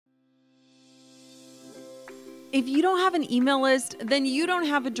If you don't have an email list, then you don't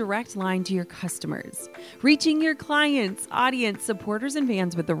have a direct line to your customers. Reaching your clients, audience, supporters, and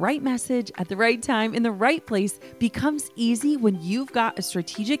fans with the right message at the right time in the right place becomes easy when you've got a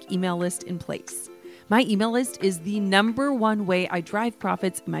strategic email list in place. My email list is the number one way I drive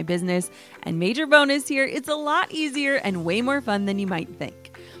profits in my business, and major bonus here, it's a lot easier and way more fun than you might think.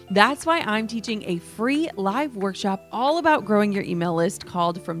 That's why I'm teaching a free live workshop all about growing your email list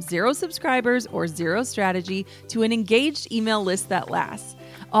called From Zero Subscribers or Zero Strategy to an Engaged Email List That Lasts.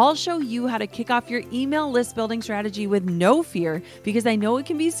 I'll show you how to kick off your email list building strategy with no fear, because I know it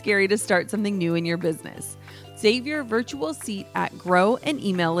can be scary to start something new in your business. Save your virtual seat at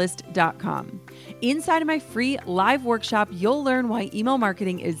growanemaillist.com. Inside of my free live workshop, you'll learn why email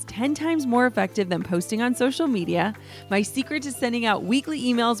marketing is 10 times more effective than posting on social media, my secret to sending out weekly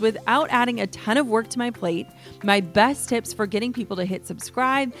emails without adding a ton of work to my plate, my best tips for getting people to hit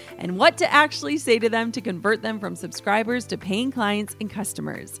subscribe, and what to actually say to them to convert them from subscribers to paying clients and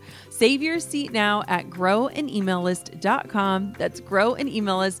customers. Save your seat now at growanemaillist.com. That's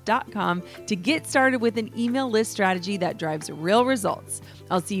growanemaillist.com to get started with an email list strategy that drives real results.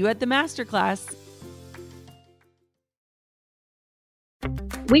 I'll see you at the masterclass.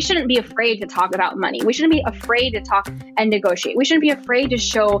 We shouldn't be afraid to talk about money. We shouldn't be afraid to talk and negotiate. We shouldn't be afraid to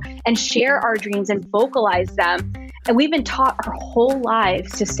show and share our dreams and vocalize them. And we've been taught our whole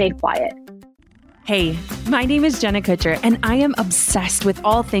lives to stay quiet. Hey, my name is Jenna Kutcher, and I am obsessed with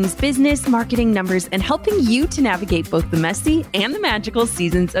all things business, marketing, numbers, and helping you to navigate both the messy and the magical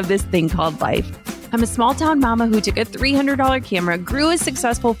seasons of this thing called life. I'm a small town mama who took a $300 camera, grew a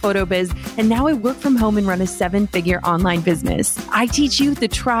successful photo biz, and now I work from home and run a 7-figure online business. I teach you the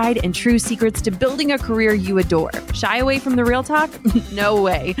tried and true secrets to building a career you adore. Shy away from the real talk? No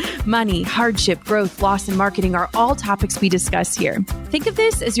way. Money, hardship, growth, loss, and marketing are all topics we discuss here. Think of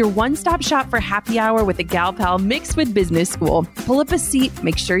this as your one-stop shop for happy hour with a gal pal mixed with business school. Pull up a seat,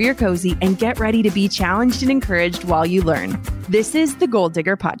 make sure you're cozy, and get ready to be challenged and encouraged while you learn. This is the Goal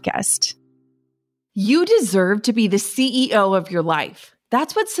Digger Podcast. You deserve to be the CEO of your life.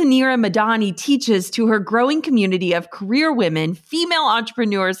 That's what Suneera Madhani teaches to her growing community of career women, female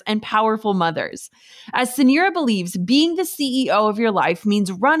entrepreneurs, and powerful mothers. As Suneera believes, being the CEO of your life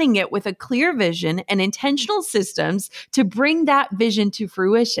means running it with a clear vision and intentional systems to bring that vision to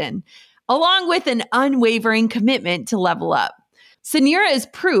fruition, along with an unwavering commitment to level up. Suneera is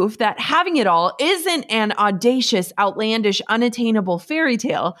proof that having it all isn't an audacious, outlandish, unattainable fairy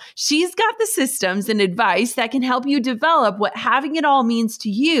tale. She's got the systems and advice that can help you develop what having it all means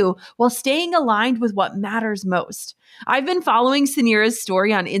to you while staying aligned with what matters most. I've been following Suneera's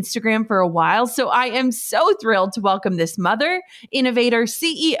story on Instagram for a while, so I am so thrilled to welcome this mother, innovator,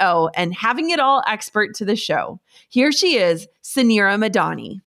 CEO, and having it all expert to the show. Here she is, Suneera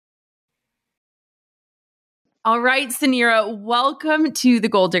Madhani. All right, Suneera, welcome to the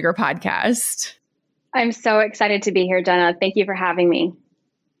Goal Digger Podcast. I'm so excited to be here, Jenna. Thank you for having me.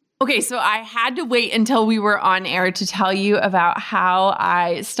 Okay, so I had to wait until we were on air to tell you about how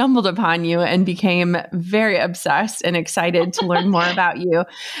I stumbled upon you and became very obsessed and excited to learn more about you.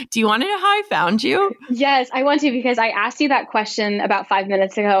 Do you want to know how I found you? Yes, I want to, because I asked you that question about 5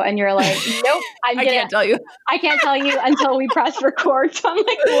 minutes ago and you're like, nope, I can't tell you. I can't tell you until we press record. So I'm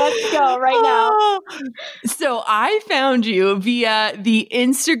like, let's go right now. So I found you via the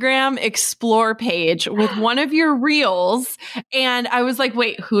Instagram Explore page with one of your reels. And I was like,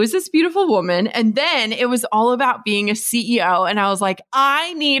 wait, who is this beautiful woman? And then it was all about being a CEO. And I was like,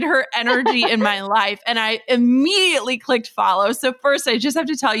 I need her energy in my life. And I immediately clicked follow. So first, I just have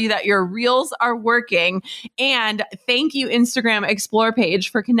to tell you that your reels are working. And thank you, Instagram Explore page,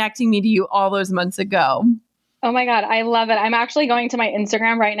 for connecting me to you all those months ago. Oh my God, I love it. I'm actually going to my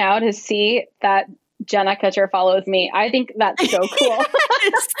Instagram right now to see that Jenna Kutcher follows me. I think that's so cool.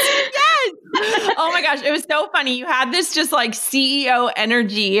 Yes. Oh my gosh. It was so funny. You had this just like CEO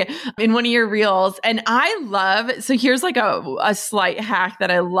energy in one of your reels. And I love, so here's like a slight hack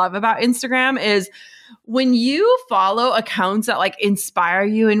that I love about Instagram is when you follow accounts that like inspire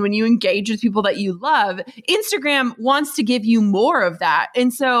you and when you engage with people that you love, Instagram wants to give you more of that.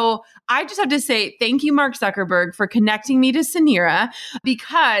 And so I just have to say thank you, Mark Zuckerberg, for connecting me to Suneera,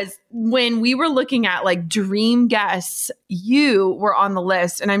 because when we were looking at like dream guests, you were on the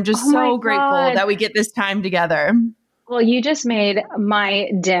list. And I'm just so grateful that we get this time together. Well, you just made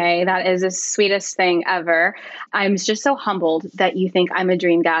my day. That is the sweetest thing ever. I'm just so humbled that you think I'm a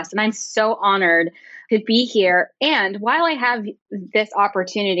dream guest. And I'm so honored to be here. And while I have this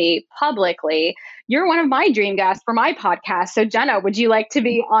opportunity publicly, you're one of my dream guests for my podcast. So Jenna, would you like to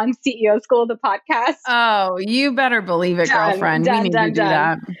be on CEO School, the podcast? Oh, you better believe it, girlfriend. We need to do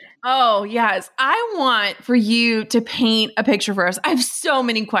that. Oh, yes. I want for you to paint a picture for us. I have so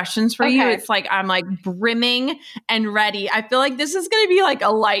many questions for you. It's like I'm like brimming and ready. I feel like this is going to be like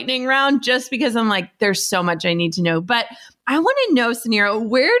a lightning round just because I'm like, there's so much I need to know. But I want to know, Suneera,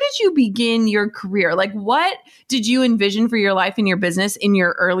 where did you begin your career? Like, what did you envision for your life and your business in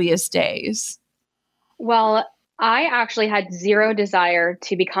your earliest days? Well, I actually had zero desire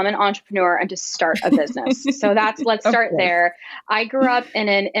to become an entrepreneur and to start a business. So let's start there. I grew up in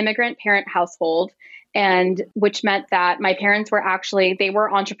an immigrant parent household, and which meant that my parents they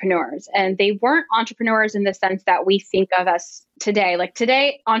were entrepreneurs, and they weren't entrepreneurs in the sense that we think of as today. Like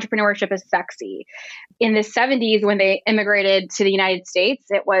today, entrepreneurship is sexy. In the 70s, when they immigrated to the United States,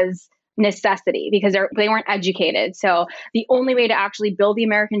 it was necessity because they weren't educated. So the only way to actually build the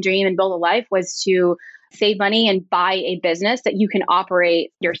American dream and build a life was to save money and buy a business that you can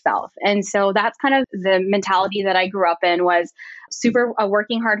operate yourself. And so that's kind of the mentality that I grew up in, was a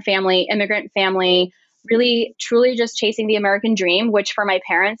working hard family, immigrant family, really truly just chasing the American dream, which for my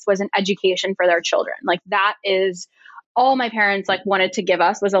parents was an education for their children. Like that is all my parents wanted to give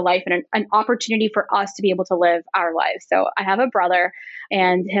us, was a life and an opportunity for us to be able to live our lives. So I have a brother,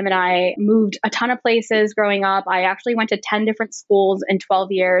 and him and I moved a ton of places growing up. I actually went to 10 different schools in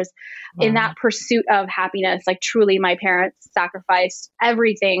 12 years in that pursuit of happiness. Like truly, my parents sacrificed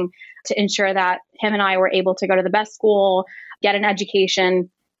everything to ensure that him and I were able to go to the best school, get an education,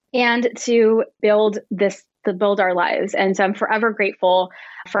 and to build our lives. And so I'm forever grateful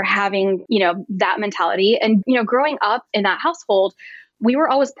for having, that mentality. And, growing up in that household, we were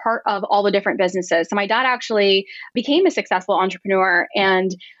always part of all the different businesses. So my dad actually became a successful entrepreneur, and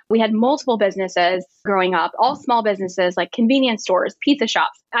we had multiple businesses growing up, all small businesses like convenience stores, pizza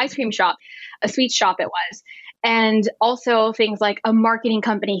shops, ice cream shop, a sweet shop it was. And also things like a marketing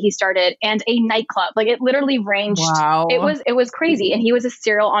company he started and a nightclub. Like it literally ranged. Wow. It was crazy. And he was a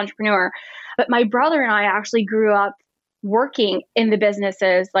serial entrepreneur. But my brother and I actually grew up working in the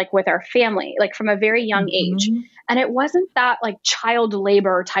businesses, like with our family, like from a very young age. And it wasn't that like child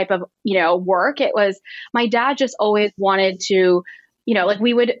labor type of, work. It was, my dad just always wanted to,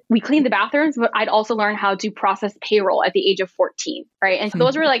 we cleaned the bathrooms, but I'd also learn how to process payroll at the age of 14. Right. And so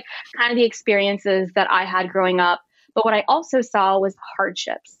those were like kind of the experiences that I had growing up. But what I also saw was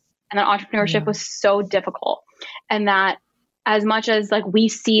hardships, and that entrepreneurship was so difficult, and that as much as like we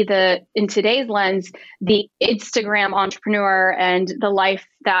see in today's lens, the Instagram entrepreneur and the life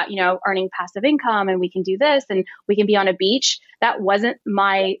that, earning passive income and we can do this and we can be on a beach, that wasn't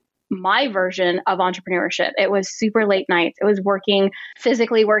my version of entrepreneurship. It was super late nights. It was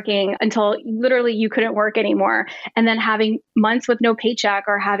physically working until literally you couldn't work anymore. And then having months with no paycheck,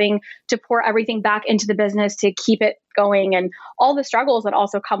 or having to pour everything back into the business to keep it going, and all the struggles that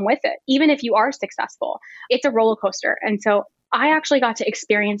also come with it. Even if you are successful, it's a roller coaster. And so I actually got to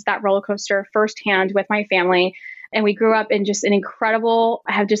experience that roller coaster firsthand with my family. And we grew up in just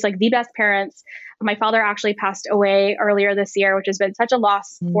I have just like the best parents. My father actually passed away earlier this year, which has been such a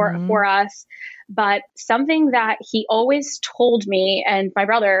loss for us. But something that he always told me and my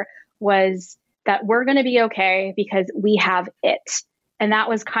brother was that we're going to be okay because we have it. And that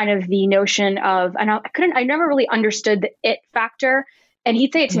was kind of the notion of, and I never really understood the it factor. And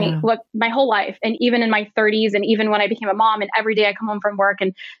he'd say it to me, look, my whole life, and even in my 30s, and even when I became a mom, and every day I come home from work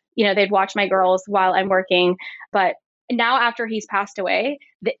and, they'd watch my girls while I'm working. But now after he's passed away,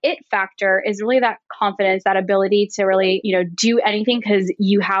 the it factor is really that confidence, that ability to really, do anything because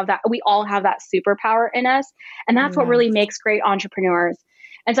you have that, we all have that superpower in us. And that's what really makes great entrepreneurs.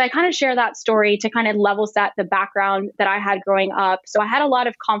 And so I kind of share that story to kind of level set the background that I had growing up. So I had a lot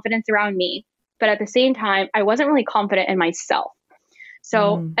of confidence around me, but at the same time, I wasn't really confident in myself.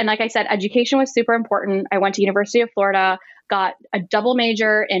 So, and like I said, education was super important. I went to University of Florida, got a double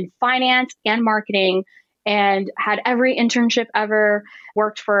major in finance and marketing, and had every internship ever,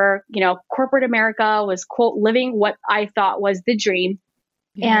 worked for, corporate America, was quote, living what I thought was the dream.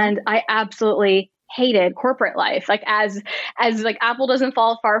 And I absolutely hated corporate life. Like as like apple doesn't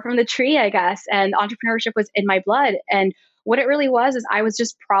fall far from the tree, I guess. And entrepreneurship was in my blood. And what it really was is I was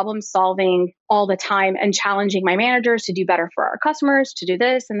just problem solving all the time and challenging my managers to do better for our customers, to do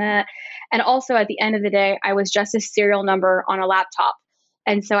this and that. And also at the end of the day, I was just a serial number on a laptop.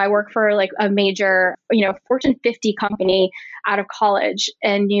 And so I worked for like a major, Fortune 50 company out of college,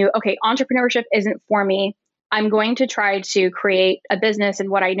 and knew, okay, entrepreneurship isn't for me. I'm going to try to create a business in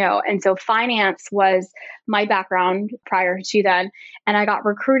what I know. And so finance was my background prior to then. And I got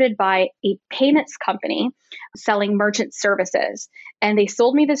recruited by a payments company selling merchant services. And they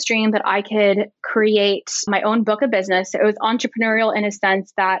sold me this dream that I could create my own book of business. It was entrepreneurial in a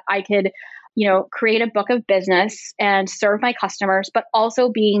sense that I could create a book of business and serve my customers, but also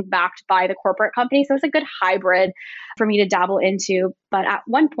being backed by the corporate company. So it's a good hybrid for me to dabble into. But at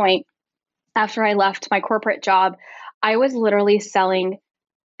one point, after I left my corporate job, I was literally selling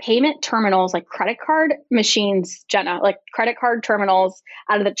payment terminals, like credit card machines, Jenna, like credit card terminals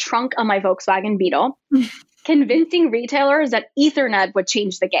out of the trunk of my Volkswagen Beetle, convincing retailers that Ethernet would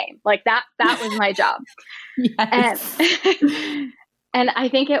change the game. Like that was my job. Yes. And I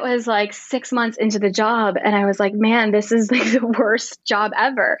think it was like 6 months into the job, and I was like, man, this is like the worst job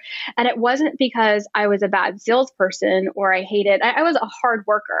ever. And it wasn't because I was a bad salesperson or I hated, I was a hard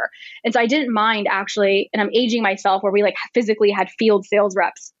worker. And so I didn't mind actually, and I'm aging myself, where we like physically had field sales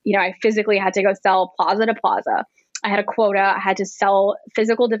reps. I physically had to go sell plaza to plaza. I had a quota. I had to sell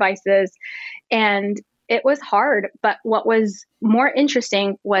physical devices, and it was hard. But what was more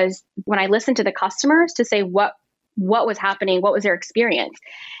interesting was when I listened to the customers to say what was happening, what was their experience.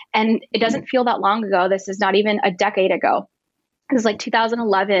 And it doesn't feel that long ago. This is not even a decade ago. It was like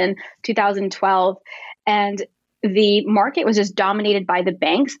 2011, 2012. And the market was just dominated by the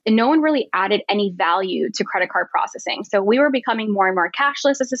banks, and no one really added any value to credit card processing. So we were becoming more and more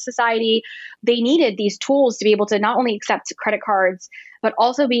cashless as a society. They needed these tools to be able to not only accept credit cards, but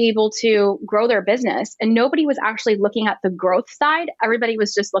also be able to grow their business. And nobody was actually looking at the growth side. Everybody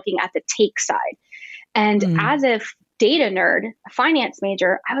was just looking at the take side. And as a data nerd, a finance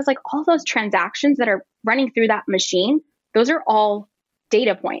major, I was like, all those transactions that are running through that machine, those are all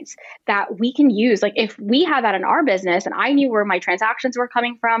data points that we can use. Like if we had that in our business and I knew where my transactions were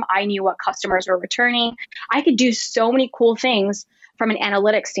coming from, I knew what customers were returning, I could do so many cool things from an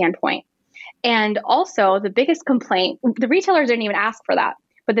analytics standpoint. And also the biggest complaint, the retailers didn't even ask for that.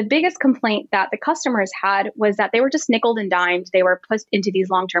 But the biggest complaint that the customers had was that they were just nickeled and dimed. They were put into these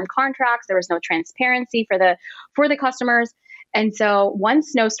long-term contracts. There was no transparency for the customers. And so one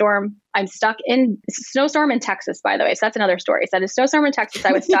snowstorm, I'm stuck in snowstorm in Texas, by the way. So that's another story. So the snowstorm in Texas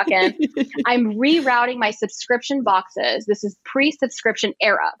I was stuck in. I'm rerouting my subscription boxes. This is pre-subscription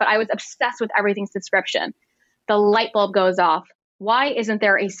era, but I was obsessed with everything subscription. The light bulb goes off. Why isn't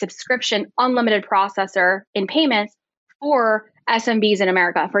there a subscription unlimited processor in payments for SMBs in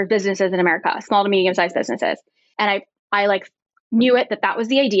America, for businesses in America, small to medium-sized businesses? And I like knew that was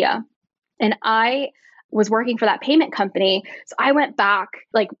the idea. And I was working for that payment company. So I went back,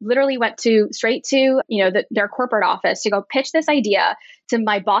 like literally went straight to, their corporate office to go pitch this idea to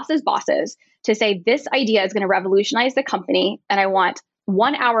my boss's bosses to say, this idea is going to revolutionize the company. And I want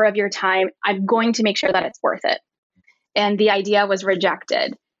 1 hour of your time. I'm going to make sure that it's worth it. And the idea was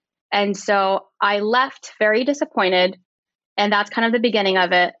rejected. And so I left very disappointed. And that's kind of the beginning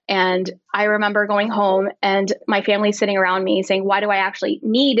of it. And I remember going home and my family sitting around me saying, why do I actually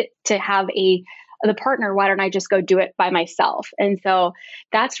need to have the partner? Why don't I just go do it by myself? And so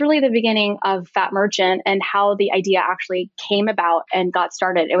that's really the beginning of Fat Merchant and how the idea actually came about and got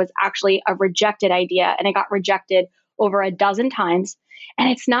started. It was actually a rejected idea, and it got rejected over a dozen times. And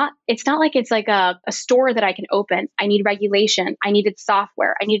it's not like it's like a store that I can open. I need regulation. I needed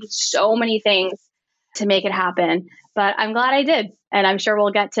software. I needed so many things to make it happen. But I'm glad I did. And I'm sure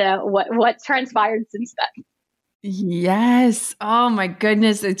we'll get to what's transpired since then. Yes. Oh my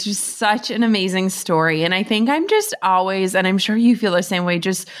goodness. It's just such an amazing story. And I think I'm just always, and I'm sure you feel the same way,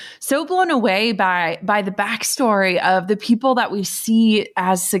 just so blown away by the backstory of the people that we see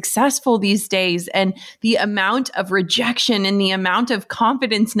as successful these days, and the amount of rejection and the amount of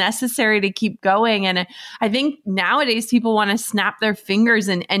confidence necessary to keep going. And I think nowadays people want to snap their fingers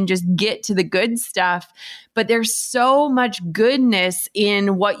and just get to the good stuff. But there's so much goodness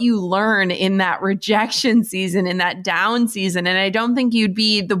in what you learn in that rejection season, in that down season. And I don't think you'd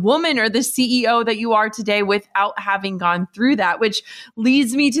be the woman or the CEO that you are today without having gone through that, which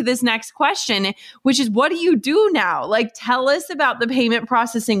leads me to this next question, which is, what do you do now? Like, tell us about the payment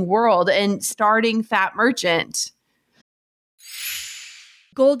processing world and starting Fat Merchant.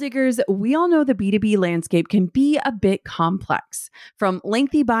 Goal diggers, we all know the B2B landscape can be a bit complex. From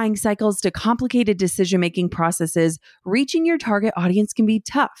lengthy buying cycles to complicated decision-making processes, reaching your target audience can be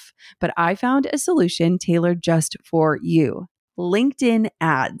tough. But I found a solution tailored just for you: LinkedIn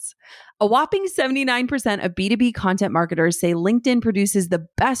ads. A whopping 79% of B2B content marketers say LinkedIn produces the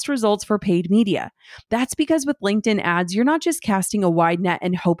best results for paid media. That's because with LinkedIn ads, you're not just casting a wide net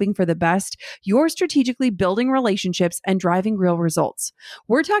and hoping for the best, you're strategically building relationships and driving real results.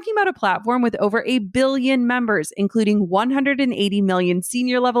 We're talking about a platform with over 1 billion members, including 180 million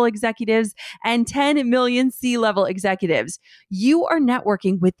senior level executives and 10 million C-level executives. You are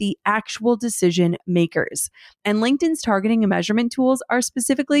networking with the actual decision makers. And LinkedIn's targeting and measurement tools are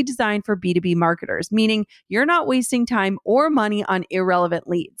specifically designed for for B2B marketers, meaning you're not wasting time or money on irrelevant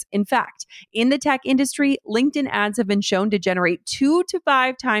leads. In fact, in the tech industry, LinkedIn ads have been shown to generate 2 to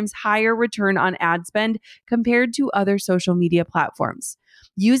 5 times higher return on ad spend compared to other social media platforms.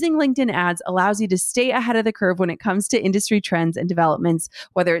 Using LinkedIn ads allows you to stay ahead of the curve when it comes to industry trends and developments,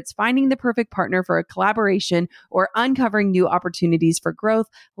 whether it's finding the perfect partner for a collaboration or uncovering new opportunities for growth.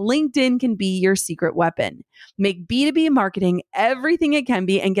 LinkedIn can be your secret weapon. Make B2B marketing everything it can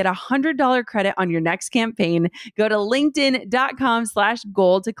be and get $100 credit on your next campaign. Go to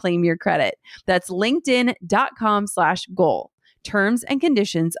linkedin.com/goal to claim your credit. That's linkedin.com/goal. Terms and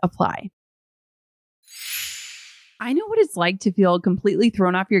conditions apply. I know what it's like to feel completely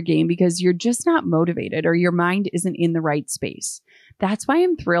thrown off your game because you're just not motivated or your mind isn't in the right space. That's why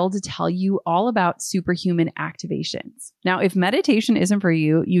I'm thrilled to tell you all about Superhuman Activations. Now, if meditation isn't for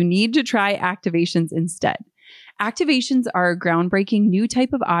you, you need to try Activations instead. Activations are a groundbreaking new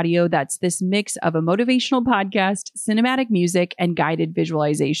type of audio that's this mix of a motivational podcast, cinematic music, and guided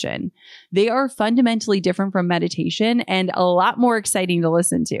visualization. They are fundamentally different from meditation and a lot more exciting to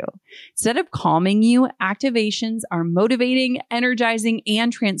listen to. Instead of calming you, Activations are motivating, energizing,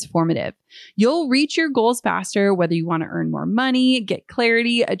 and transformative. You'll reach your goals faster, whether you want to earn more money, get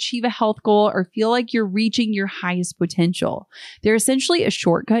clarity, achieve a health goal, or feel like you're reaching your highest potential. They're essentially a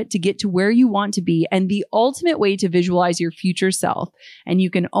shortcut to get to where you want to be and the ultimate way to visualize your future self. And you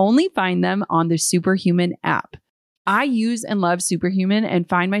can only find them on the Superhuman app. I use and love Superhuman and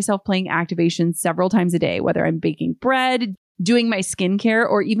find myself playing Activations several times a day, whether I'm baking bread, doing my skincare,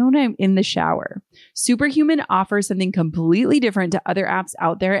 or even when I'm in the shower. Superhuman offers something completely different to other apps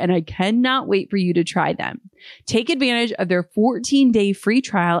out there, and I cannot wait for you to try them. Take advantage of their 14-day free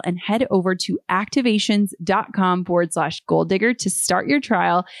trial and head over to activations.com/goaldigger to start your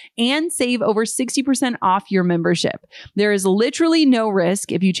trial and save over 60% off your membership. There is literally no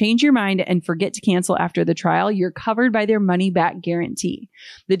risk. If you change your mind and forget to cancel after the trial, you're covered by their money-back guarantee.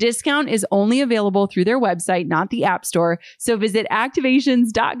 The discount is only available through their website, not the App Store. So visit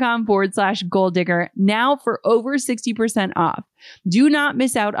activations.com/goaldigger now for over 60% off. Do not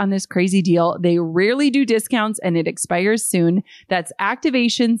miss out on this crazy deal. They rarely do discounts and it expires soon. That's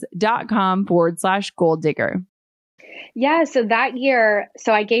activations.com/goaldigger. Yeah. So that year,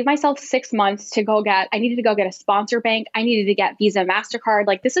 I gave myself 6 months to I needed to go get a sponsor bank. I needed to get Visa, MasterCard.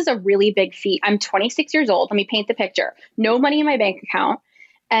 Like, this is a really big feat. I'm 26 years old. Let me paint the picture. No money in my bank account.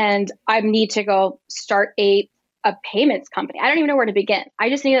 And I need to go start a payments company. I don't even know where to begin. I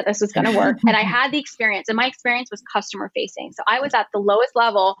just knew that this was going to work. And I had the experience, and my experience was customer facing. So I was at the lowest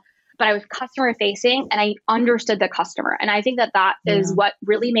level, but I was customer facing and I understood the customer. And I think that is what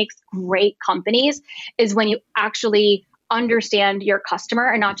really makes great companies, is when you actually understand your customer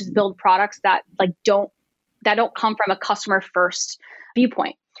and not just build products that don't come from a customer first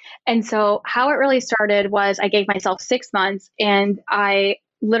viewpoint. And so how it really started was I gave myself 6 months and I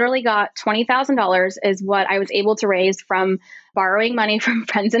literally got $20,000 is what I was able to raise from borrowing money from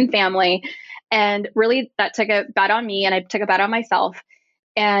friends and family. And really that took a bet on me and I took a bet on myself.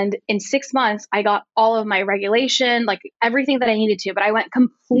 And in 6 months, I got all of my regulation, like everything that I needed to, but I went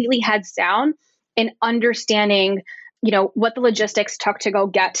completely heads down in understanding, what the logistics took to go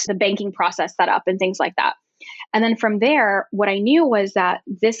get the banking process set up and things like that. And then from there, what I knew was that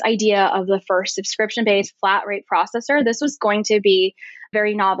this idea of the first subscription-based flat rate processor, this was going to be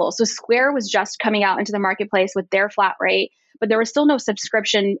very novel. So Square was just coming out into the marketplace with their flat rate, but there was still no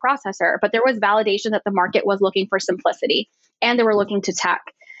subscription processor. But there was validation that the market was looking for simplicity and they were looking to tech.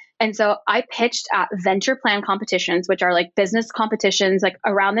 And so I pitched at venture plan competitions, which are like business competitions like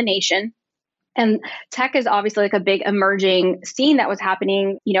around the nation. And tech is obviously like a big emerging scene that was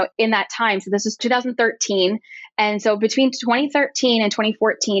happening, in that time. So this is 2013. And so between 2013 and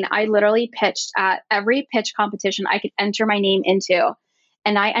 2014, I literally pitched at every pitch competition I could enter my name into.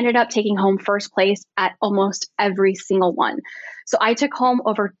 And I ended up taking home first place at almost every single one. So I took home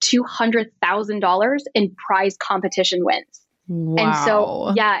over $200,000 in prize competition wins.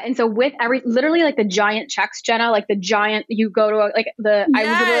 Wow. And so with literally like the giant checks, Jenna, like the giant, you go to I would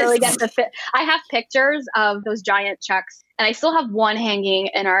literally get I have pictures of those giant checks and I still have one hanging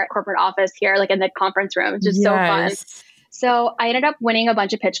in our corporate office here, like in the conference room, which is so fun. So I ended up winning a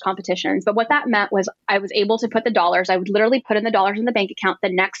bunch of pitch competitions, but what that meant was I was able to put the dollars, I would literally put in the dollars in the bank account the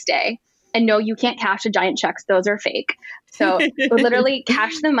next day. And no, you can't cash the giant checks. Those are fake. So literally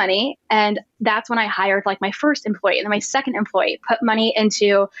cash the money. And that's when I hired like my first employee and then my second employee, put money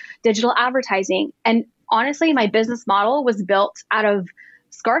into digital advertising. And honestly, my business model was built out of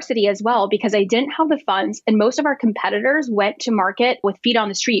scarcity as well, because I didn't have the funds. And most of our competitors went to market with feet on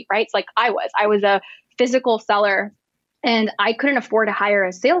the street, right? It's like I was a physical seller And I couldn't afford to hire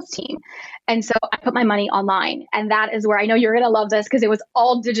a sales team. And so I put my money online. And that is where I know you're going to love this because it was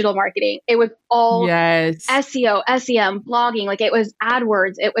all digital marketing. It was all SEO, SEM, blogging. Like it was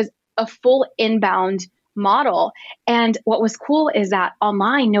AdWords. It was a full inbound model. And what was cool is that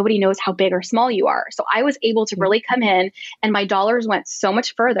online, nobody knows how big or small you are. So I was able to really come in and my dollars went so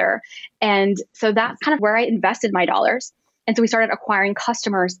much further. And so that's kind of where I invested my dollars. And so we started acquiring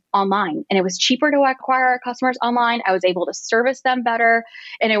customers online, and it was cheaper to acquire our customers online. I was able to service them better,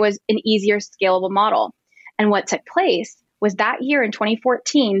 and it was an easier scalable model. And what took place was that year in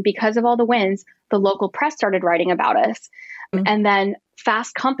 2014, because of all the wins, the local press started writing about us. And then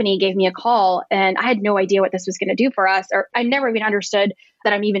Fast Company gave me a call, and I had no idea what this was going to do for us, or I never even understood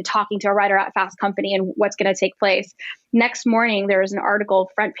that I'm even talking to a writer at Fast Company and what's going to take place. Next morning, there was an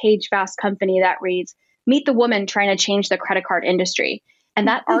article, front page Fast Company, that reads, "Meet the woman trying to change the credit card industry." And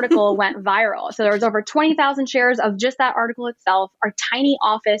that article went viral. So there was over 20,000 shares of just that article itself. Our tiny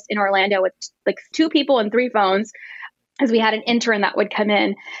office in Orlando with like 2 people and 3 phones, as we had an intern that would come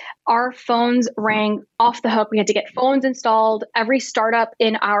in. Our phones rang off the hook. We had to get phones installed. Every startup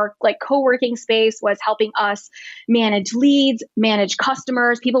in our like co-working space was helping us manage leads, manage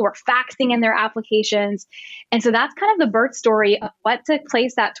customers. People were faxing in their applications. And so that's kind of the birth story of what took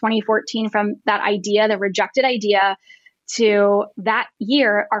place that 2014, from that idea, the rejected idea, to that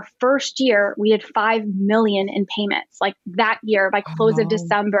year, our first year, we had 5 million in payments, like that year by close of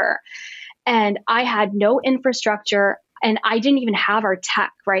December. And I had no infrastructure. And I didn't even have our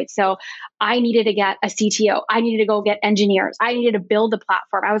tech, right? So I needed to get a CTO. I needed to go get engineers. I needed to build the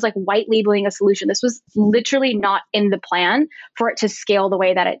platform. I was like white labeling a solution. This was literally not in the plan for it to scale the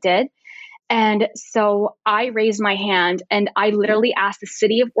way that it did. And so I raised my hand and I literally asked the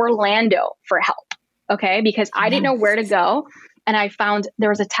city of Orlando for help, okay? Because I didn't know where to go. And I found there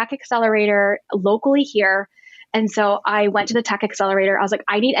was a tech accelerator locally here. And so I went to the tech accelerator. I was like,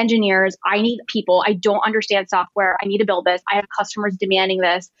 I need engineers. I need people. I don't understand software. I need to build this. I have customers demanding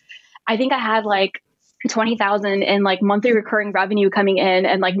this. I think I had like 20,000 in like monthly recurring revenue coming in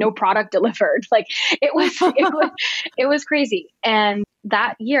and like no product delivered. Like it was crazy. And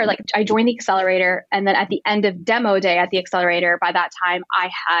that year, like I joined the accelerator. And then at the end of demo day at the accelerator, by that time I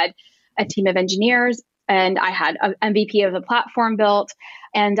had a team of engineers and I had an MVP of the platform built.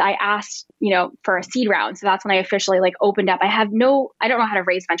 And I asked, for a seed round. So that's when I officially like opened up. I don't know how to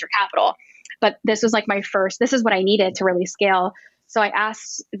raise venture capital, but this was like this is what I needed to really scale. So I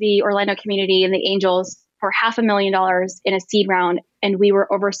asked the Orlando community and the angels for $500,000 in a seed round. And we were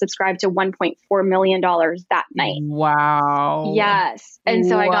oversubscribed to $1.4 million that night. Wow. Yes. And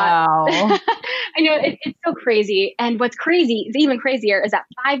so I know it's so crazy. And what's crazy is even crazier is that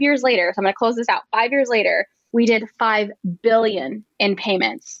 5 years later, so I'm going to close this out. 5 years later, we did 5 billion in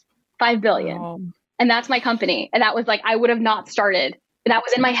payments, 5 billion. Wow. And that's my company. And that was like, I would have not started. That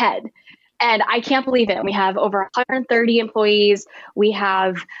was in my head. And I can't believe it. We have over 130 employees. We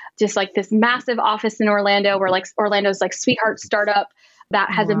have just like this massive office in Orlando where like Orlando's like sweetheart startup that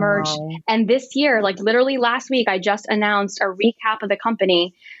has emerged. And this year, like literally last week, I just announced a recap of the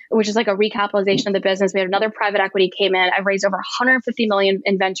company, which is like a recapitalization of the business. We had another private equity came in. I've raised over 150 million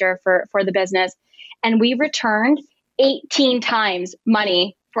in venture for the business. And we returned 18 times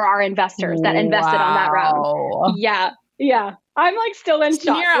money for our investors that invested on that round. Yeah. Yeah. I'm like still in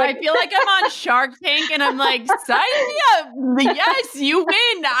shock. I feel like I'm on Shark Tank and I'm like, sign me up. Yes, you win.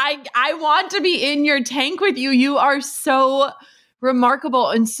 I want to be in your tank with you. You are so remarkable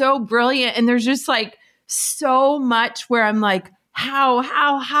and so brilliant. And there's just like so much where I'm like, how?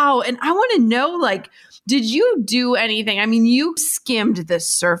 And I want to know, like, did you do anything? I mean, you skimmed the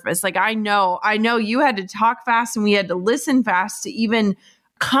surface. Like, I know you had to talk fast and we had to listen fast to even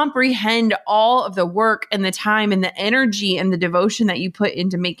comprehend all of the work and the time and the energy and the devotion that you put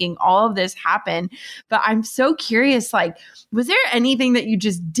into making all of this happen. But I'm so curious, like, was there anything that you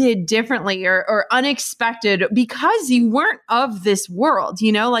just did differently or unexpected because you weren't of this world,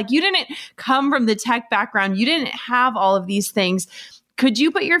 like you didn't come from the tech background. You didn't have all of these things. Could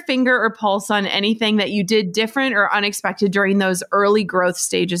you put your finger or pulse on anything that you did different or unexpected during those early growth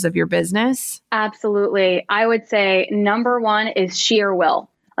stages of your business? Absolutely. I would say number one is sheer will.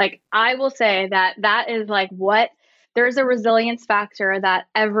 Like I will say that is like there's a resilience factor that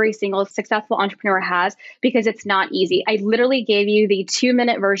every single successful entrepreneur has because it's not easy. I literally gave you the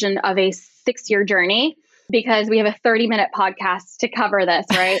 2-minute version of a 6-year journey because we have a 30-minute podcast to cover this,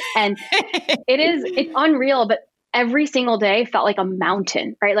 right? And it's unreal, but every single day felt like a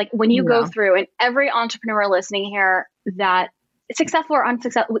mountain, right? Like when you go through, and every entrepreneur listening here that successful or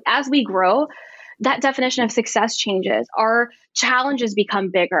unsuccessful, as we grow, that definition of success changes. Our challenges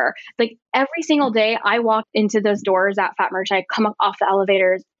become bigger. Like every single day I walk into those doors at Fat Merchant, I come up off the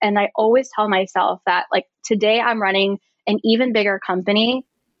elevators, and I always tell myself that like today I'm running an even bigger company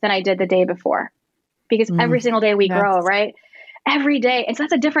than I did the day before. Because every single day we grow, right? Every day. And so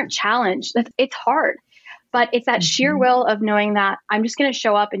that's a different challenge. It's hard. But it's that sheer will of knowing that I'm just going to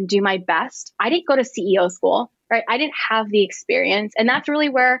show up and do my best. I didn't go to CEO school, right? I didn't have the experience. And that's really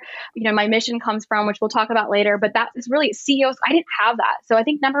where, my mission comes from, which we'll talk about later. But that is really CEOs. I didn't have that. So I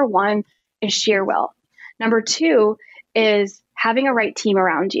think number one is sheer will. Number two is having a right team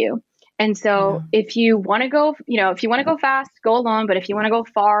around you. And so if you want to go, if you want to go fast, go alone. But if you want to go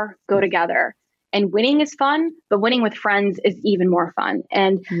far, go together. And winning is fun, but winning with friends is even more fun.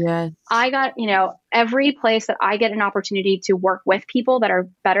 And I got, every place that I get an opportunity to work with people that are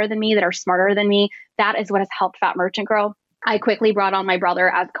better than me, that are smarter than me, that is what has helped Fat Merchant grow. I quickly brought on my brother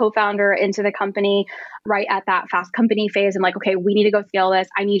as co-founder into the company right at that fast company phase. I'm like, okay, we need to go scale this.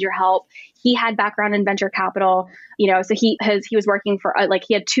 I need your help. He had background in venture capital, so he was working for,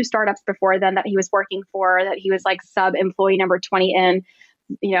 he had 2 startups before then that he was working for, that he was like sub employee number 20 in.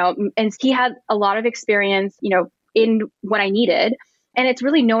 And he had a lot of experience, in what I needed. And it's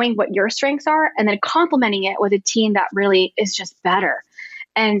really knowing what your strengths are and then complementing it with a team that really is just better.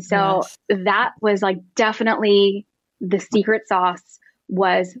 And so that was like definitely the secret sauce,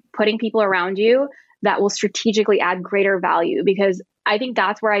 was putting people around you that will strategically add greater value, because I think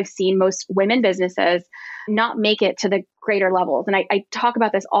that's where I've seen most women businesses not make it to the greater levels. And I talk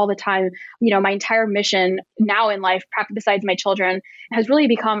about this all the time. My entire mission now in life, besides my children, has really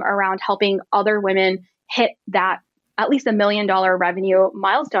become around helping other women hit that at least $1 million revenue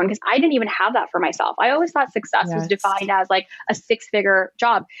milestone, because I didn't even have that for myself. I always thought success was defined as like a 6-figure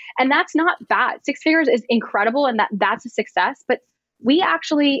job. And that's not bad. 6 figures is incredible, and that's a success. But we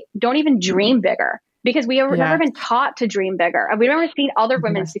actually don't even dream bigger, because we have never been taught to dream bigger. We've never seen other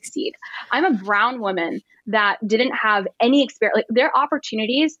women succeed. I'm a brown woman that didn't have any experience. Like, their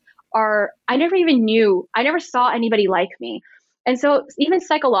opportunities are, I never saw anybody like me. And so even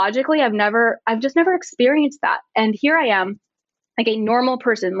psychologically, I've just never experienced that. And here I am, like a normal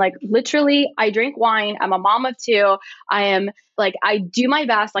person, like literally I drink wine. I'm a mom of 2. I am like, I do my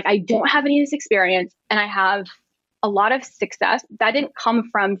best. Like, I don't have any of this experience, and I have a lot of success that didn't come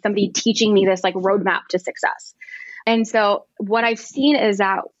from somebody teaching me this like roadmap to success. And so what I've seen is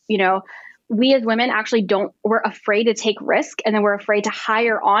that, we as women actually we're afraid to take risk, and then we're afraid to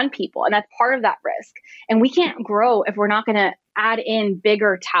hire on people. And that's part of that risk. And we can't grow if we're not going to add in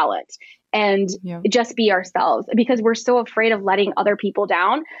bigger talent and just be ourselves, because we're so afraid of letting other people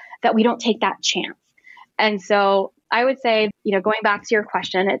down that we don't take that chance. And so I would say, going back to your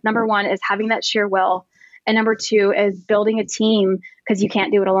question, number one is having that sheer will. And number 2 is building a team, because you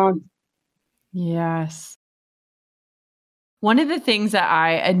can't do it alone. Yes. One of the things that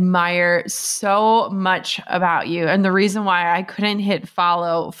I admire so much about you, and the reason why I couldn't hit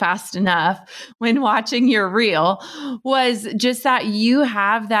follow fast enough when watching your reel, was just that you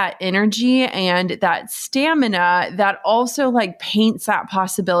have that energy and that stamina that also like paints that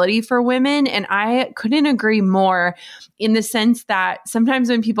possibility for women. And I couldn't agree more, in the sense that sometimes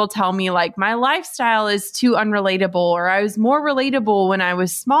when people tell me like my lifestyle is too unrelatable, or I was more relatable when I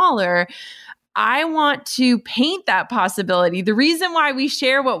was smaller, I want to paint that possibility. The reason why we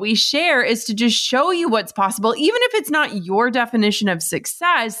share what we share is to just show you what's possible. Even if it's not your definition of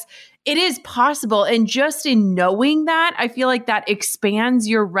success, it is possible. And just in knowing that, I feel like that expands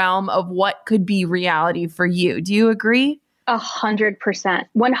your realm of what could be reality for you. Do you agree? 100%,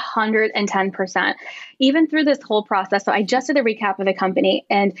 110%. Even through this whole process. So I just did a recap of the company,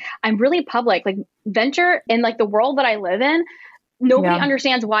 and I'm really public, like venture in like the world that I live in. Nobody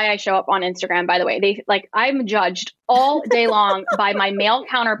understands why I show up on Instagram, by the way. I'm judged all day long by my male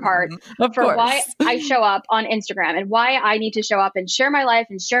counterpart for why I show up on Instagram, and why I need to show up and share my life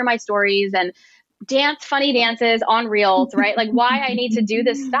and share my stories and dance funny dances on Reels, right? Like, why I need to do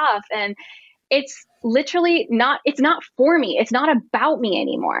this stuff. And it's literally it's not for me. It's not about me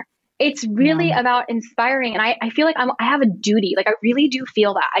anymore. It's really about inspiring. And I feel like I have a duty. Like, I really do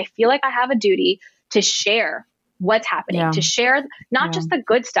feel that. I feel like I have a duty to share what's happening, to share not just the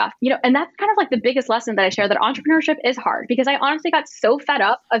good stuff, and that's kind of like the biggest lesson that I share, that entrepreneurship is hard, because I honestly got so fed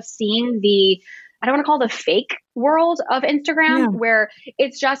up of seeing I don't want to call it the fake world of Instagram, where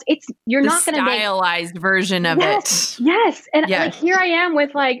you're not going to make stylized version of it. Yes. And like, here I am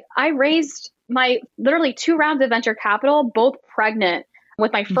with I raised my literally 2 rounds of venture capital, both pregnant,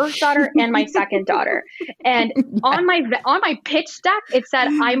 with my first daughter and my second daughter. And on my pitch deck, it said,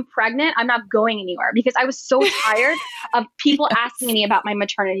 I'm pregnant. I'm not going anywhere, because I was so tired of people asking me about my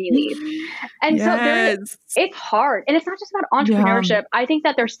maternity leave. And so it's hard. And it's not just about entrepreneurship. I think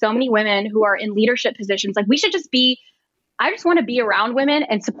that there's so many women who are in leadership positions. Like, I just want to be around women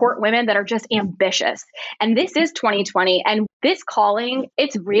and support women that are just ambitious. And this is 2020. And this calling,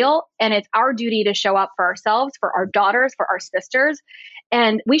 it's real. And it's our duty to show up for ourselves, for our daughters, for our sisters.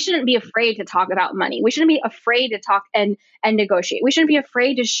 And we shouldn't be afraid to talk about money. We shouldn't be afraid to talk and negotiate. We shouldn't be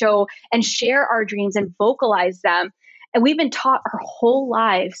afraid to show and share our dreams and vocalize them. And we've been taught our whole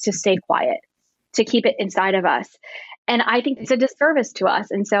lives to stay quiet, to keep it inside of us. And I think it's a disservice to us.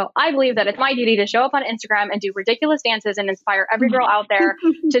 And so I believe that it's my duty to show up on Instagram and do ridiculous dances and inspire every girl out there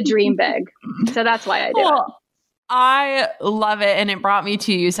to dream big. So that's why I do it. I love it. And it brought me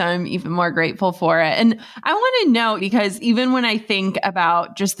to you. So I'm even more grateful for it. And I want to know, because even when I think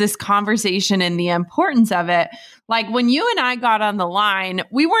about just this conversation and the importance of it, like when you and I got on the line,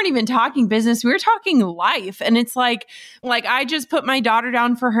 we weren't even talking business. We were talking life. And it's like I just put my daughter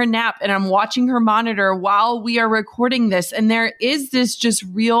down for her nap and I'm watching her monitor while we are recording this. And there is this just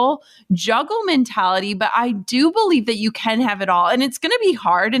real juggle mentality, but I do believe that you can have it all. And it's going to be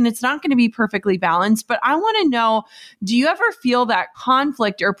hard and it's not going to be perfectly balanced. But I want to know, do you ever feel that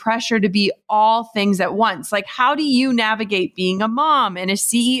conflict or pressure to be all things at once? Like, how do you navigate being a mom and a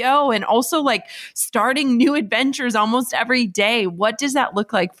CEO and also like starting new adventures almost every day? What does that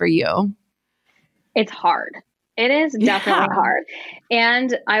look like for you? It's hard. It is definitely hard.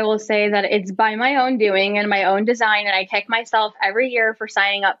 And I will say that it's by my own doing and my own design. And I kick myself every year for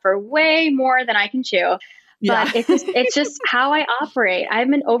signing up for way more than I can chew. But it's just how I operate.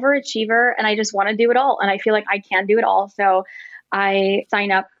 I'm an overachiever and I just want to do it all. And I feel like I can do it all. So I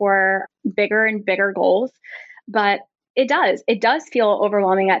sign up for bigger and bigger goals. But it does feel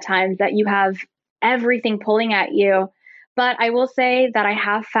overwhelming at times that you have everything pulling at you. But I will say that I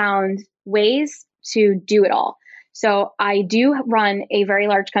have found ways to do it all. So I do run a very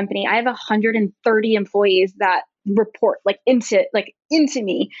large company. I have 130 employees that report into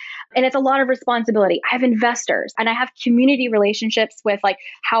me. And it's a lot of responsibility. I have investors and I have community relationships with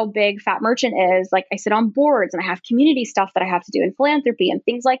how big Fat Merchant is. Like, I sit on boards and I have community stuff that I have to do in philanthropy and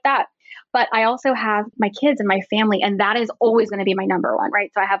things like that. But I also have my kids and my family, and that is always going to be my number one,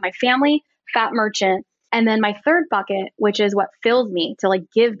 right? So I have my family, Fat Merchant, and then my third bucket, which is what fills me to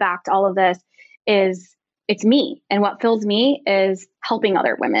give back to all of this, is it's me. And what fills me is helping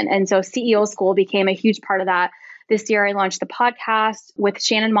other women. And so CEO School became a huge part of that. This year, I launched the podcast with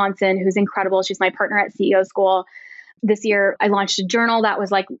Shannon Monson, who's incredible. She's my partner at CEO School. This year, I launched a journal that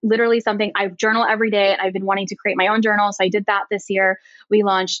was literally something I journal every day. And I've been wanting to create my own journal. So I did that this year. We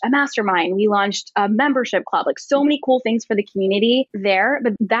launched a mastermind. We launched a membership club, so many cool things for the community there.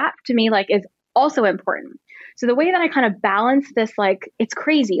 But that to me, is also important. So the way that I kind of balance this, it's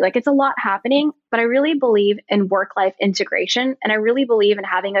crazy, it's a lot happening, but I really believe in work-life integration. And I really believe in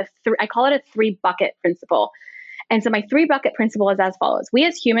having I call it a 3-bucket principle. And so my 3-bucket principle is as follows. We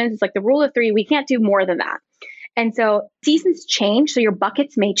as humans, it's the rule of 3, we can't do more than that. And so seasons change, so your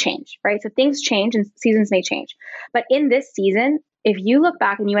buckets may change, right? So things change and seasons may change. But in this season, if you look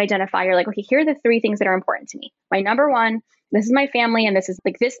back and you identify, you're okay, here are the 3 things that are important to me. My number 1, this is my family, and this is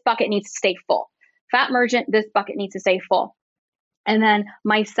this bucket needs to stay full. Fat Merchant, this bucket needs to stay full. And then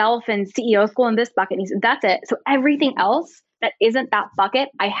myself and CEO School, and this bucket that's it. So everything else that isn't that bucket,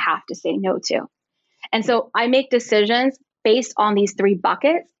 I have to say no to. And so I make decisions based on these 3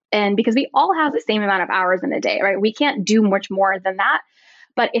 buckets. And because we all have the same amount of hours in a day, right? We can't do much more than that.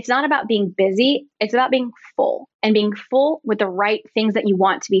 But it's not about being busy. It's about being full and being full with the right things that you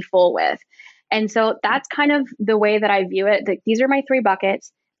want to be full with. And so that's kind of the way that I view it. These are my 3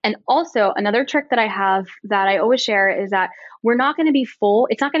 buckets. And also another trick that I have that I always share is that we're not going to be full.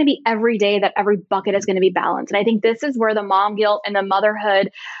 It's not going to be every day that every bucket is going to be balanced. And I think this is where the mom guilt and the motherhood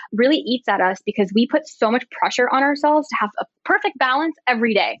really eats at us, because we put so much pressure on ourselves to have a perfect balance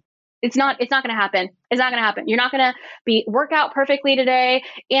every day. It's not going to happen. It's not going to happen. You're not going to work out perfectly today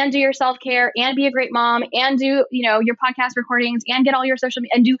and do your self-care and be a great mom and do, your podcast recordings and get all your social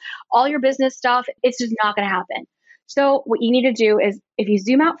media and do all your business stuff. It's just not going to happen. So what you need to do is, if you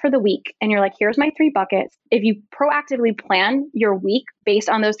zoom out for the week and you're here's my 3 buckets, if you proactively plan your week based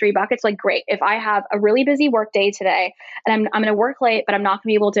on those 3 buckets, great. If I have a really busy work day today and I'm going to work late, but I'm not going to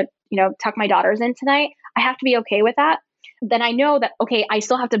be able to, tuck my daughters in tonight, I have to be okay with that. Then I know that, okay, I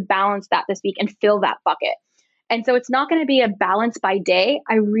still have to balance that this week and fill that bucket. And so it's not going to be a balance by day.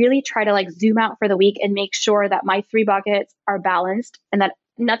 I really try to zoom out for the week and make sure that my 3 buckets are balanced and that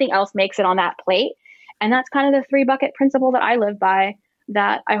nothing else makes it on that plate. And that's kind of the 3-bucket principle that I live by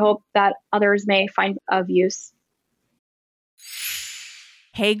that I hope that others may find of use.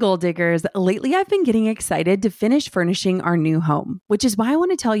 Hey, goal diggers. Lately, I've been getting excited to finish furnishing our new home, which is why I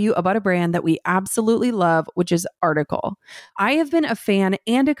want to tell you about a brand that we absolutely love, which is Article. I have been a fan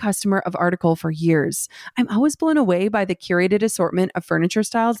and a customer of Article for years. I'm always blown away by the curated assortment of furniture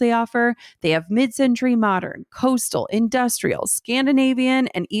styles they offer. They have mid-century modern, coastal, industrial, Scandinavian,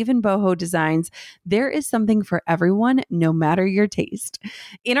 and even boho designs. There is something for everyone, no matter your taste.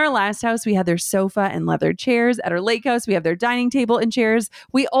 In our last house, we had their sofa and leather chairs. At our lake house, we have their dining table and chairs.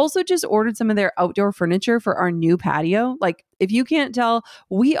 We also just ordered some of their outdoor furniture for our new patio. Like, if you can't tell,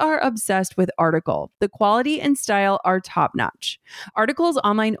 we are obsessed with Article. The quality and style are top notch. Article's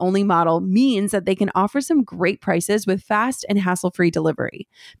online only model means that they can offer some great prices with fast and hassle-free delivery.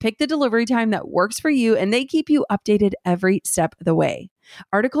 Pick the delivery time that works for you, and they keep you updated every step of the way.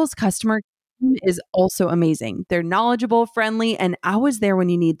 Article's customer is also amazing. They're knowledgeable, friendly, and always there when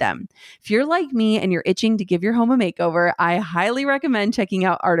you need them. If you're like me and you're itching to give your home a makeover, I highly recommend checking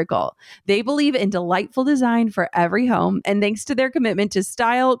out Article. They believe in delightful design for every home, and thanks to their commitment to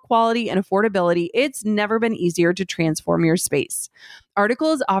style, quality, and affordability, it's never been easier to transform your space.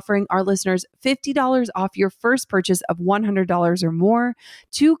 Article is offering our listeners $50 off your first purchase of $100 or more.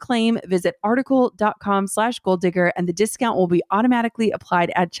 To claim, visit article.com/goaldigger and the discount will be automatically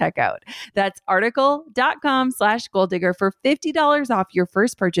applied at checkout. That's article.com/goaldigger for $50 off your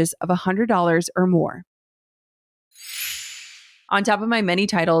first purchase of $100 or more. On top of my many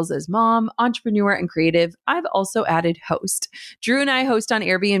titles as mom, entrepreneur, and creative, I've also added host. Drew and I host on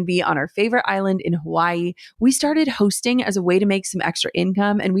Airbnb on our favorite island in Hawaii. We started hosting as a way to make some extra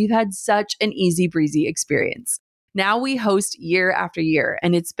income, and we've had such an easy breezy experience. Now we host year after year,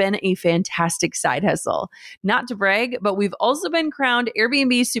 and it's been a fantastic side hustle. Not to brag, but we've also been crowned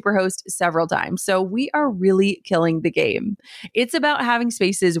Airbnb Superhost several times, so we are really killing the game. It's about having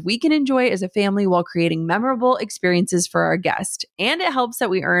spaces we can enjoy as a family while creating memorable experiences for our guests, and it helps that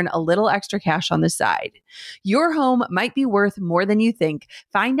we earn a little extra cash on the side. Your home might be worth more than you think.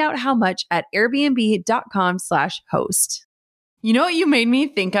 Find out how much at airbnb.com/host. You know what you made me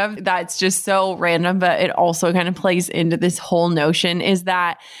think of that's just so random, but it also kind of plays into this whole notion is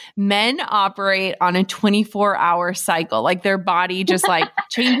that men operate on a 24-hour cycle. Like their body just like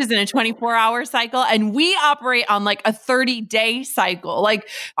changes in a 24-hour cycle. And we operate on like a 30-day cycle, like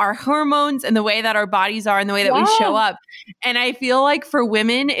our hormones and the way that our bodies are and the way that we show up. And I feel like for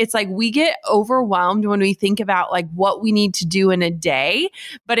women, it's like we get overwhelmed when we think about like what we need to do in a day.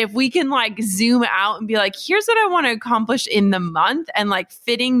 But if we can like zoom out and be like, here's what I want to accomplish in the month and like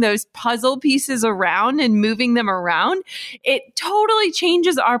fitting those puzzle pieces around and moving them around, it totally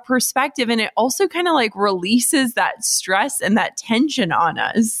changes our perspective. And it also kind of like releases that stress and that tension on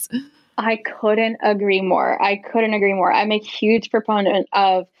us. I couldn't agree more. I'm a huge proponent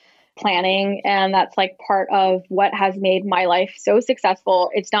of planning, and that's like part of what has made my life so successful.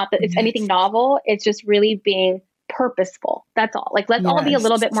 It's not that it's anything novel. It's just really being purposeful. That's all. Like, let's all be a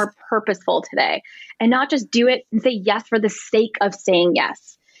little bit more purposeful today and not just do it and say yes for the sake of saying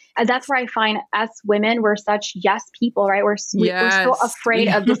yes. And that's where I find us women, we're such yes people, right? We're so afraid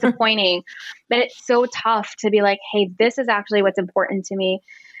of disappointing that it's so tough to be like, hey, this is actually what's important to me.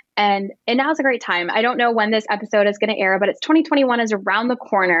 And now's a great time. I don't know when this episode is going to air, but it's 2021 is around the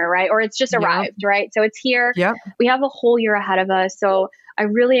corner, right? Or it's just arrived, right? So it's here. Yep. We have a whole year ahead of us. So I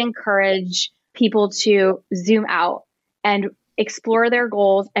really encourage people to zoom out and explore their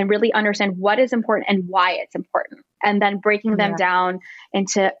goals and really understand what is important and why it's important. And then breaking them down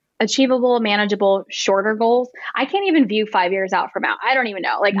into achievable, manageable, shorter goals. I can't even view 5 years out from now. I don't even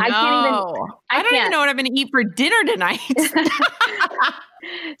know. Like I don't even know what I'm going to eat for dinner tonight.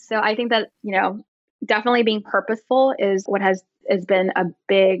 So I think that, definitely being purposeful is what has been a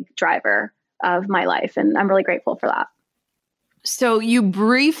big driver of my life. And I'm really grateful for that. So you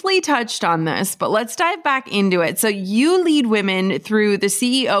briefly touched on this, but let's dive back into it. So you lead women through the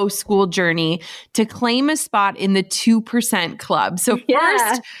CEO school journey to claim a spot in the 2% Club. So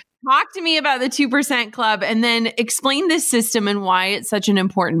first, talk to me about the 2% Club and then explain this system and why it's such an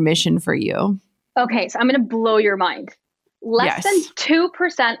important mission for you. Okay, so I'm going to blow your mind. Less than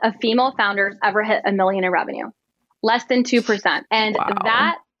 2% of female founders ever hit $1 million in revenue. Less than 2%. And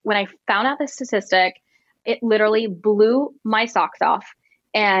that, when I found out this statistic, it literally blew my socks off.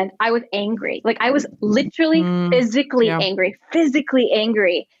 And I was angry. Like I was literally physically angry.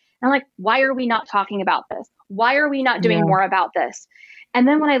 And I'm like, why are we not talking about this? Why are we not doing more about this? And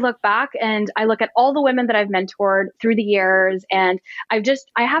then when I look back and I look at all the women that I've mentored through the years, and I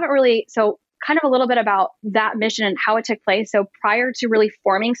haven't really, so kind of a little bit about that mission and how it took place. So prior to really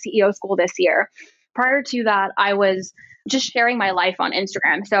forming CEO School this year, prior to that, I was just sharing my life on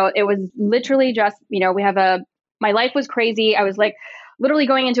Instagram. So it was literally just, my life was crazy. I was like literally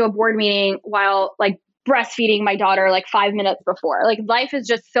going into a board meeting while like breastfeeding my daughter like 5 minutes before. Like life is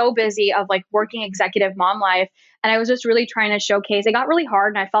just so busy of like working executive mom life. And I was just really trying to showcase. It got really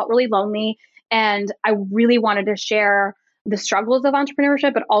hard and I felt really lonely. And I really wanted to share the struggles of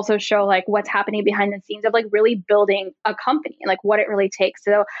entrepreneurship, but also show like what's happening behind the scenes of like really building a company and like what it really takes.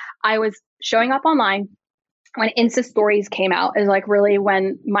 So I was showing up online when Insta stories came out, is like really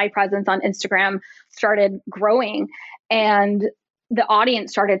when my presence on Instagram started growing and the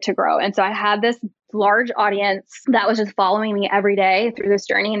audience started to grow. And so I had this large audience that was just following me every day through this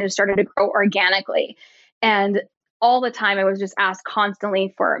journey, and it started to grow organically. And all the time I was just asked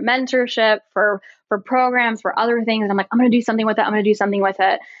constantly for mentorship, for programs, for other things. And I'm like, I'm going to do something with it. I'm going to do something with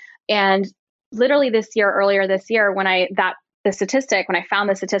it. And literally earlier this year, when I found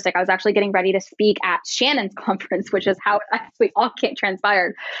the statistic, I was actually getting ready to speak at Shannon's conference, which is how it actually all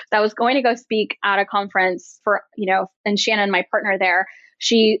transpired. So I was going to go speak at a conference for, and Shannon, my partner there,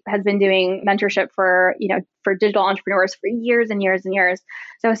 she has been doing mentorship for digital entrepreneurs for years and years and years.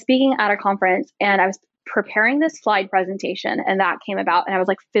 So I was speaking at a conference and I was preparing this slide presentation, and that came about, and I was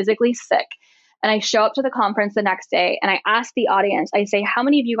like physically sick. And I show up to the conference the next day and I ask the audience, I say, how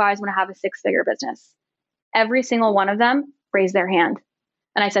many of you guys want to have a 6-figure business? Every single one of them raised their hand.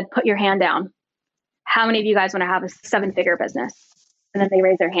 And I said, put your hand down. How many of you guys want to have a 7-figure business? And then they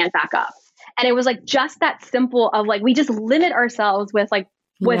raised their hand back up. And it was like just that simple of like, we just limit ourselves with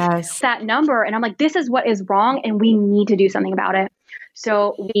that number. And I'm like, this is what is wrong and we need to do something about it.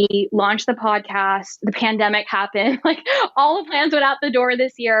 So we launched the podcast, the pandemic happened, like all the plans went out the door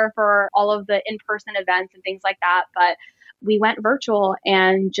this year for all of the in-person events and things like that. But we went virtual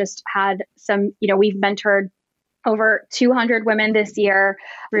and just had some, we've mentored over 200 women this year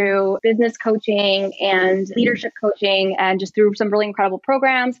through business coaching and leadership coaching and just through some really incredible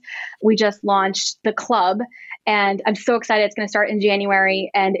programs. We just launched the club and I'm so excited. It's going to start in January.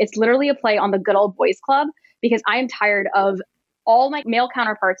 And it's literally a play on the Good Old Boys Club because I am tired of all my male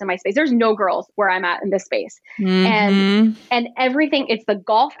counterparts in my space. There's no girls where I'm at in this space. Mm-hmm. And everything, it's the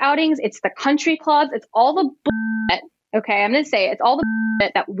golf outings, it's the country clubs, it's all the bullshit. Okay, I'm going to say it's all the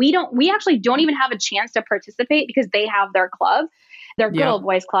bullshit that we actually don't even have a chance to participate because they have their club, their Good Old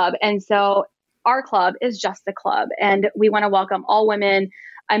Boys Club. And so our club is just the club. And we want to welcome all women,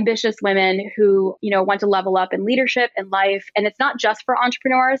 ambitious women who, want to level up in leadership and life. And it's not just for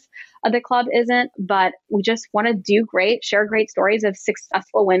entrepreneurs. The club isn't, but we just want to do great, share great stories of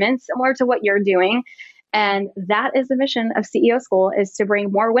successful women similar to what you're doing. And that is the mission of CEO School, is to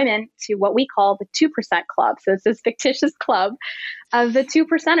bring more women to what we call the 2% Club. So it's this fictitious club of the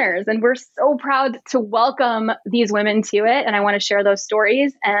 2%ers. And we're so proud to welcome these women to it. And I want to share those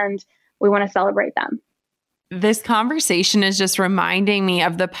stories and we want to celebrate them. This conversation is just reminding me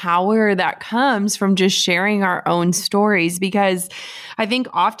of the power that comes from just sharing our own stories, because I think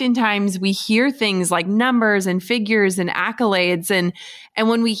oftentimes we hear things like numbers and figures and accolades. And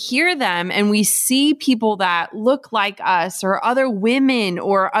when we hear them and we see people that look like us or other women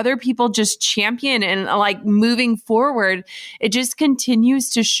or other people just champion and like moving forward, it just continues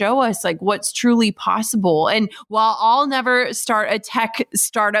to show us like what's truly possible. And while I'll never start a tech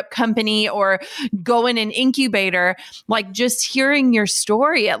startup company or go in an incubator, like just hearing your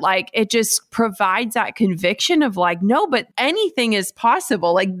story, it just provides that conviction of like, no, but anything is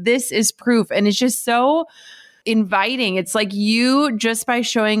possible. Like this is proof. And it's just so inviting. It's like you, just by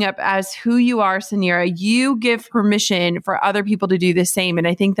showing up as who you are, Suneera, you give permission for other people to do the same. And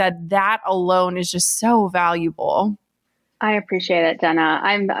I think that alone is just so valuable. I appreciate it, Jenna.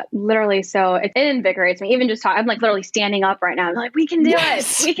 I'm literally it invigorates me. Even just I'm like literally standing up right now. I'm like, we can do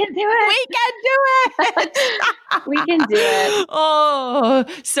it. We can do it. We can do it. We can do it. Oh,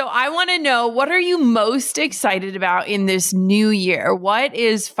 so I want to know, what are you most excited about in this new year? What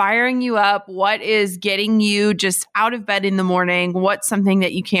is firing you up? What is getting you just out of bed in the morning? What's something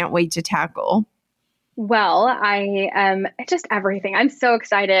that you can't wait to tackle? Well, I am just everything. I'm so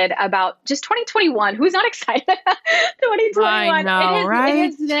excited about just 2021. Who's not excited about 2021? I know, right? It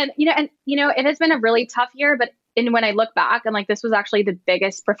has been, it has been a really tough year, but when I look back, I'm like, this was actually the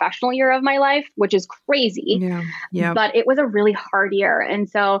biggest professional year of my life, which is crazy. Yeah. But it was a really hard year. And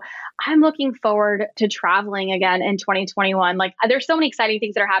so I'm looking forward to traveling again in 2021. Like there's so many exciting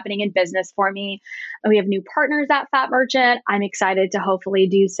things that are happening in business for me. We have new partners at Fat Merchant. I'm excited to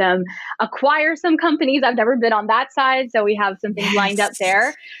hopefully acquire some companies. I've never been on that side. So we have some things lined up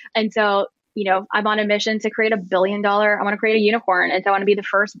there. And so, I'm on a mission to create $1 billion. I want to create a unicorn. And so I want to be the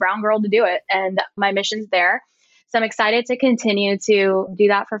first brown girl to do it. And my mission's there. So I'm excited to continue to do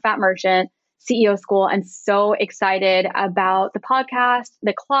that for Fat Merchant, CEO School and so excited about the podcast,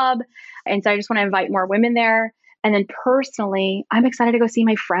 the club. And so I just want to invite more women there. And then personally, I'm excited to go see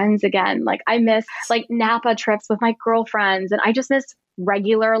my friends again. Like I miss like Napa trips with my girlfriends, and I just miss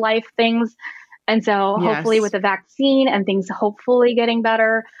regular life things. And so hopefully with the vaccine and things hopefully getting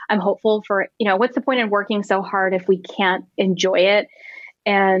better, I'm hopeful for, what's the point in working so hard if we can't enjoy it?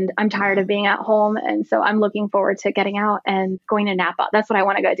 And I'm tired of being at home. And so I'm looking forward to getting out and going to Napa. That's what I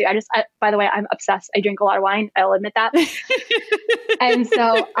want to go do. By the way, I'm obsessed. I drink a lot of wine. I'll admit that. And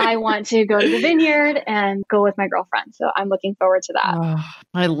so I want to go to the vineyard and go with my girlfriend. So I'm looking forward to that. Oh,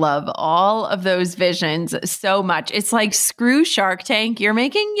 I love all of those visions so much. It's like, screw Shark Tank. You're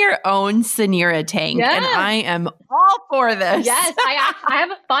making your own Suneera tank. Yeah. And I am all for this. Yes. I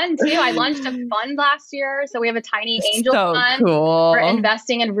have a fund too. I launched a fund last year. So we have a tiny angel fund. Cool. We're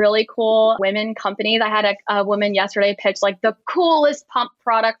investing in really cool women companies. I had a woman yesterday pitch like the coolest pump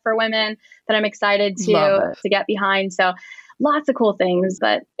product for women that I'm excited to get behind. So lots of cool things,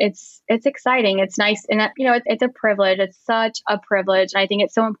 but it's exciting. It's nice. And it's a privilege. It's such a privilege. And I think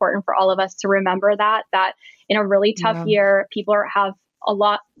it's so important for all of us to remember that in a really tough year, people have a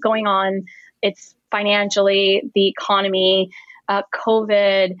lot going on. It's financially, the economy,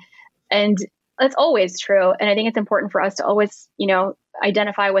 COVID, and it's always true. And I think it's important for us to always,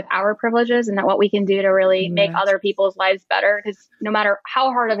 identify with our privileges and that what we can do to really make other people's lives better. Because no matter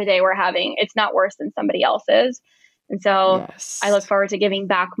how hard of a day we're having, it's not worse than somebody else's. And so I look forward to giving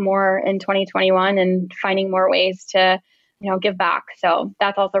back more in 2021 and finding more ways to, give back. So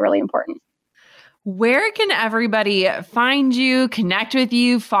that's also really important. Where can everybody find you, connect with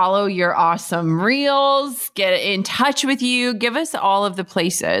you, follow your awesome reels, get in touch with you? Give us all of the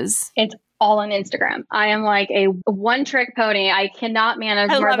places. It's all on Instagram. I am like a one-trick pony. I cannot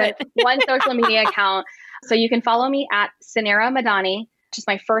manage more than one social media account. So you can follow me at Suneera Madani, just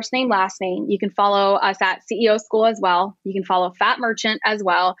my first name, last name. You can follow us at CEO School as well. You can follow Fat Merchant as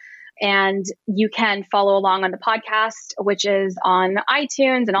well. And you can follow along on the podcast, which is on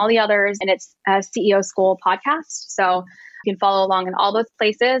iTunes and all the others. And it's a CEO School podcast. So you can follow along in all those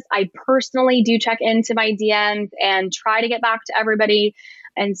places. I personally do check into my DMs and try to get back to everybody.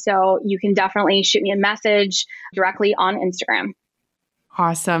 And so you can definitely shoot me a message directly on Instagram.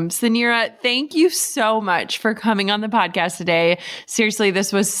 Awesome. Suneera, thank you so much for coming on the podcast today. Seriously,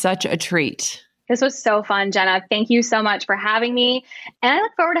 this was such a treat. This was so fun, Jenna. Thank you so much for having me. And I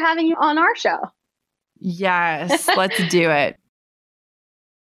look forward to having you on our show. Yes, let's do it.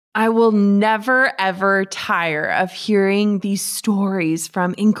 I will never, ever tire of hearing these stories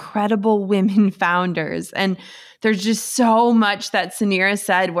from incredible women founders. And there's just so much that Suneera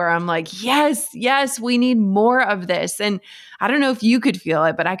said where I'm like, yes, we need more of this. And I don't know if you could feel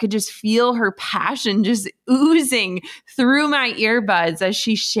it, but I could just feel her passion just oozing through my earbuds as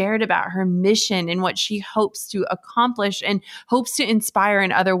she shared about her mission and what she hopes to accomplish and hopes to inspire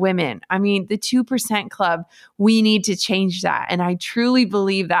in other women. I mean, the 2% Club, we need to change that. And I truly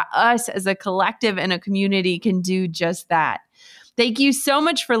believe that us as a collective and a community can do just that. Thank you so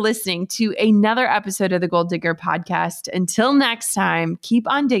much for listening to another episode of the Goal Digger Podcast. Until next time, keep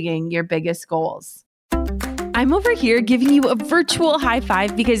on digging your biggest goals. I'm over here giving you a virtual high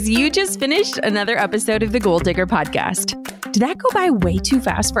five because you just finished another episode of the Goal Digger Podcast. Did that go by way too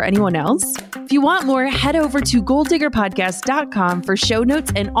fast for anyone else? If you want more, head over to goaldiggerpodcast.com for show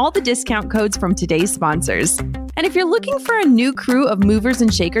notes and all the discount codes from today's sponsors. And if you're looking for a new crew of movers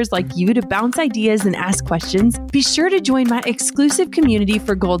and shakers like you to bounce ideas and ask questions, be sure to join my exclusive community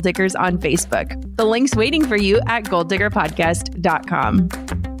for Goal Diggers on Facebook. The link's waiting for you at goaldiggerpodcast.com.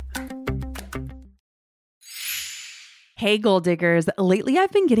 Hey, Goal Diggers. Lately,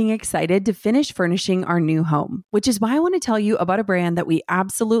 I've been getting excited to finish furnishing our new home, which is why I want to tell you about a brand that we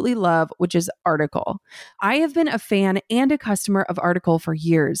absolutely love, which is Article. I have been a fan and a customer of Article for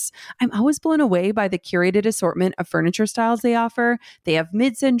years. I'm always blown away by the curated assortment of furniture styles they offer. They have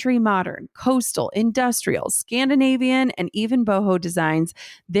mid-century modern, coastal, industrial, Scandinavian, and even boho designs.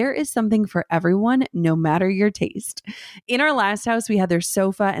 There is something for everyone, no matter your taste. In our last house, we had their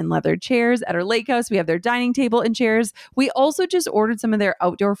sofa and leather chairs. At our lake house, we have their dining table and chairs. We also just ordered some of their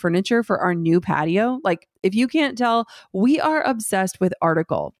outdoor furniture for our new patio. Like, if you can't tell, we are obsessed with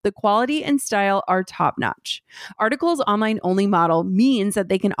Article. The quality and style are top notch. Article's online only model means that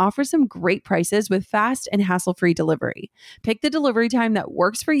they can offer some great prices with fast and hassle-free delivery. Pick the delivery time that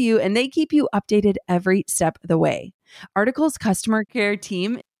works for you, and they keep you updated every step of the way. Article's customer care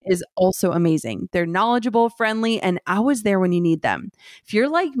team is also amazing. They're knowledgeable, friendly, and always there when you need them. If you're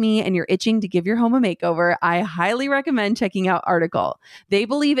like me and you're itching to give your home a makeover, I highly recommend checking out Article. They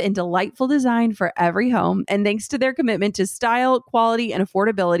believe in delightful design for every home, and thanks to their commitment to style, quality, and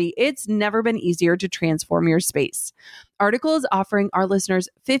affordability, it's never been easier to transform your space. Article is offering our listeners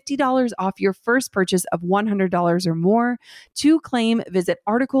 $50 off your first purchase of $100 or more. To claim, visit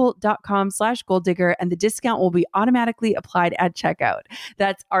article.com/goaldigger and the discount will be automatically applied at checkout.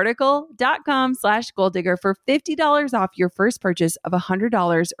 That's article.com/goaldigger for $50 off your first purchase of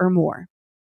 $100 or more.